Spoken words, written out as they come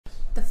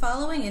The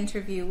following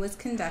interview was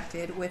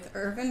conducted with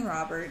Ervin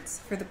Roberts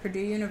for the Purdue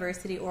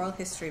University Oral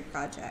History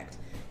Project.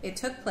 It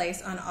took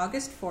place on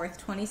August 4th,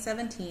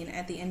 2017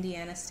 at the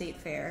Indiana State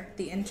Fair.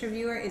 The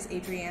interviewer is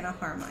Adriana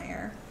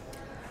Harmeyer.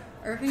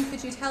 Ervin,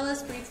 could you tell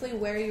us briefly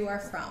where you are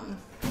from?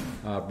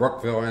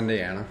 Brookville,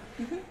 Indiana.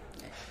 Mm-hmm.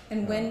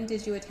 And when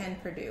did you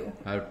attend Purdue?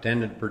 I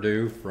attended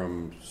Purdue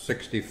from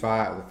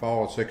the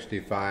fall of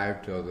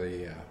 '65 till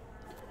the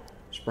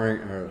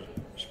spring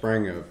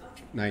of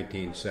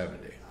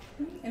 1970.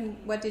 And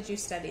what did you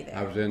study there?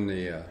 I was in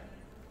the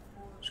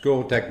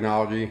School of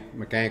Technology,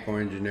 Mechanical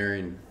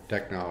Engineering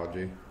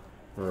Technology,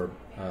 for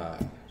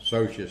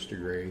associate's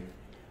degree,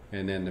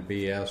 and then the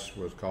BS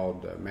was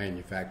called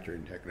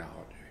Manufacturing Technology.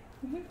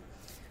 Mm-hmm.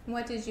 And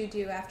what did you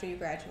do after you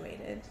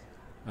graduated?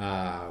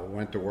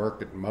 Went to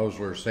work at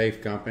Mosler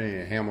Safe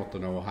Company in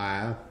Hamilton,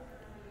 Ohio.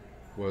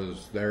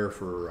 Was there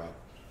for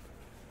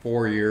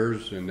 4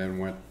 years, and then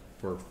went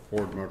for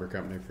Ford Motor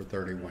Company for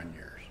 31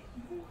 years.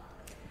 Mm-hmm.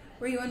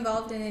 Were you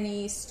involved in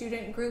any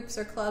student groups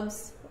or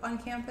clubs on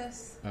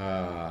campus?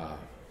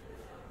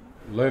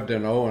 Lived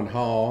in Owen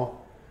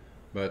Hall,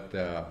 but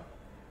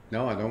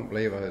no, I don't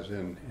believe I was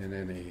in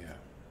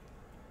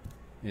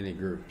any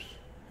groups.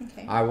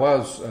 Okay. I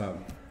was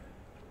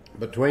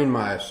between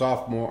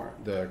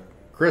the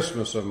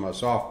Christmas of my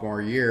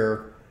sophomore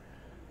year,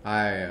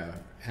 I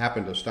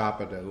happened to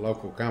stop at a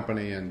local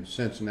company in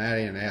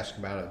Cincinnati and ask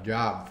about a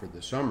job for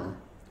the summer.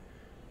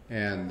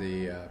 And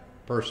the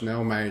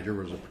personnel manager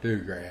was a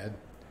Purdue grad,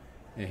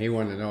 and he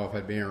wanted to know if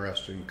I'd be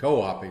interested in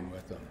co-oping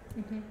with them.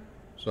 Mm-hmm.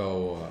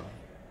 So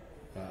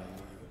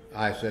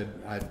I said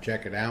I'd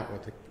check it out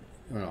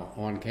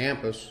on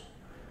campus,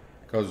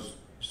 because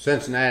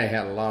Cincinnati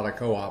had a lot of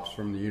co-ops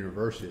from the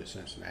University of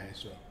Cincinnati.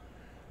 So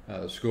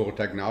the School of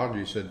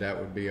Technology said that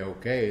would be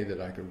okay,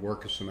 that I could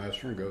work a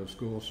semester and go to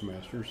school a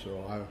semester.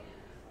 So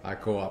I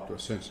co-opted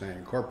with Cincinnati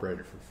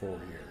Incorporated for 4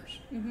 years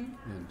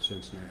in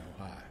Cincinnati,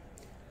 Ohio.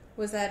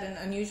 Was that an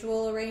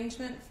unusual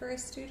arrangement for a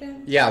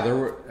student? Yeah, there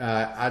were.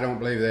 I don't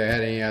believe they had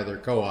any other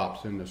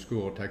co-ops in the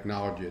School of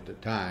Technology at the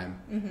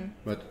time,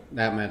 but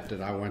that meant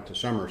that I went to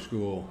summer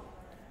school.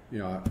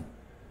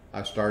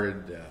 I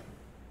started.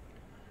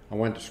 I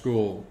went to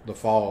school the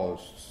fall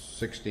of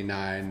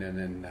 '69, and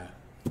then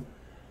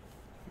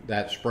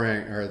that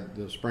spring, or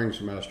the spring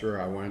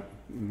semester, I went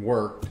and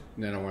worked.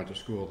 And then I went to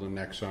school the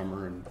next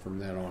summer, and from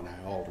then on,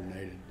 I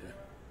alternated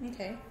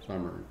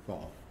summer and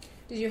fall.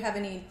 Did you have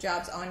any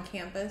jobs on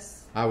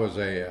campus? I was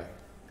a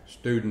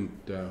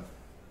student,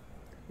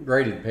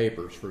 graded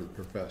papers for the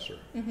professor.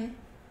 Mm-hmm.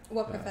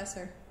 What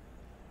professor?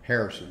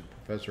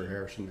 Professor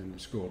Harrison in the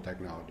School of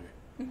Technology.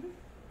 Mm-hmm.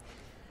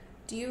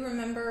 Do you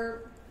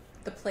remember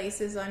the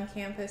places on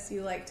campus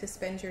you like to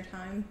spend your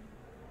time?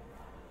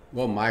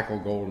 Well, Michael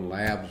Golden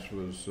Labs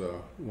was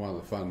one of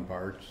the fun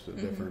parts, the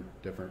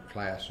different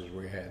classes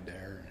we had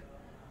there,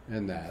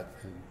 and that.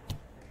 And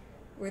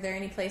were there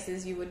any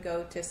places you would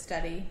go to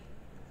study?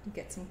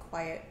 Get some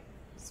quiet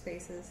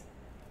spaces?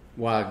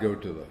 Well, I'd go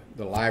to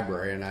the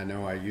library, and I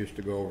know I used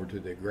to go over to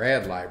the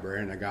grad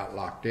library, and I got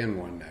locked in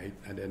one night.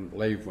 I didn't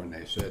believe when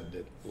they said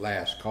that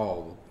last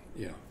call,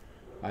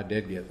 I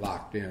did get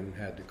locked in,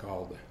 had to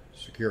call the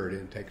security,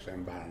 and it takes them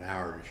about an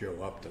hour to show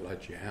up to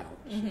let you out.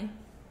 So. Mm-hmm.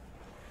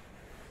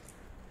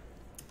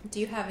 Do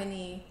you have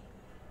any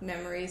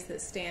memories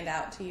that stand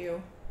out to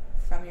you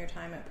from your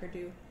time at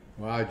Purdue?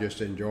 Well, I just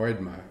enjoyed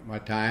my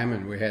time,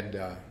 and we had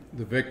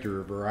the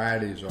Victor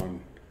varieties on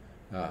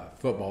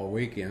football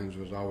weekends.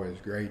 Was always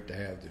great to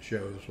have the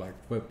shows like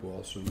Whip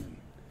Wilson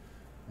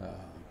and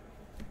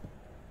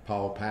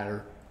Paul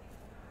Patter,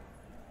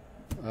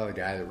 the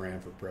guy that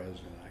ran for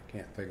president. I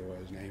can't think of what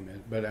his name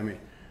is, but I mean,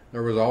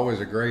 there was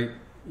always a great,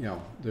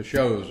 the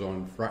shows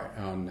on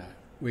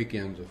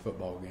weekends of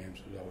football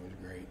games was always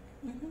great.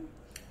 Mm-hmm.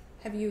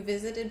 Have you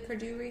visited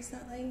Purdue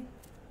recently?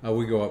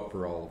 We go up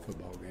for all the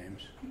football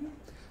games. Mm-hmm.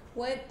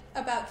 What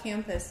about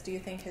campus do you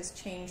think has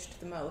changed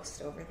the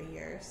most over the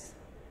years?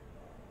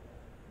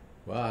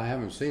 Well, I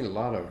haven't seen a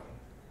lot of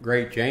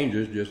great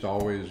changes, just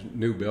always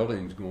new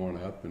buildings going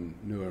up and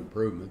new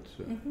improvements.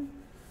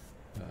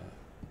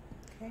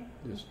 Okay.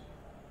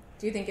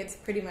 Do you think it's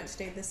pretty much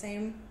stayed the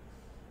same?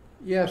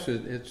 Yes,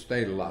 it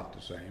stayed a lot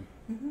the same.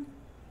 Mm-hmm.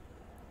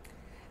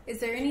 Is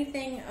there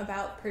anything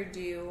about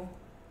Purdue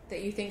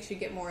that you think should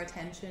get more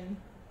attention?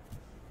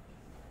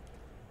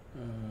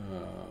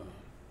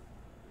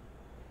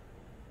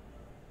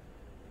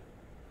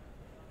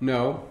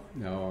 No,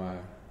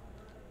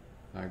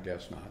 I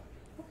guess not.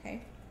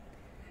 Okay.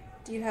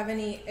 Do you have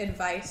any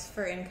advice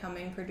for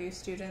incoming Purdue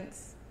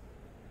students?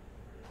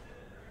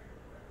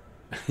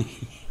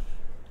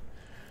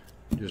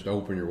 Just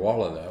open your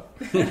wallet up.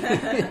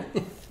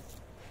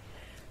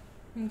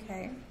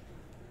 Okay.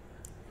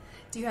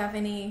 Do you have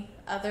any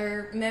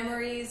other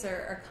memories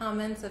or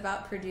comments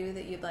about Purdue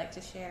that you'd like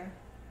to share?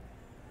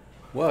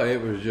 Well,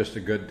 it was just a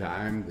good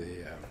time.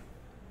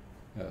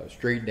 The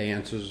street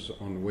dances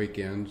on the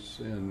weekends,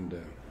 and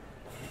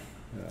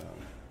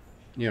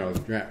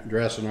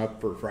dressing up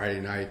for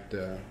Friday night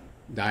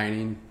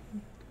dining.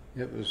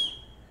 It was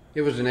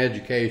it was an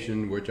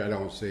education which I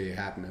don't see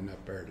happening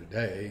up there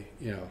today.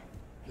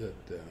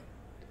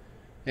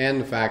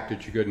 And the fact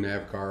that you couldn't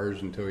have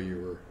cars until you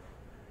were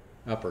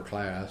upper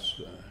class,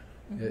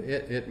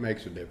 it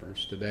makes a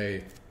difference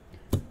today.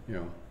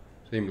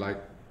 Seems like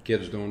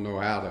kids don't know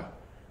how to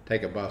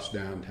take a bus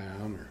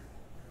downtown or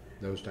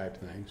those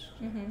type of things.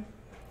 Mm-hmm.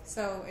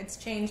 So it's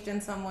changed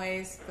in some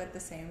ways, but the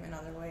same in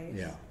other ways.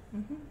 Yeah.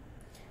 Mm-hmm.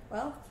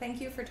 Well,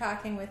 thank you for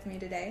talking with me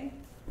today.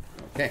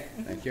 Okay,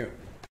 thank you.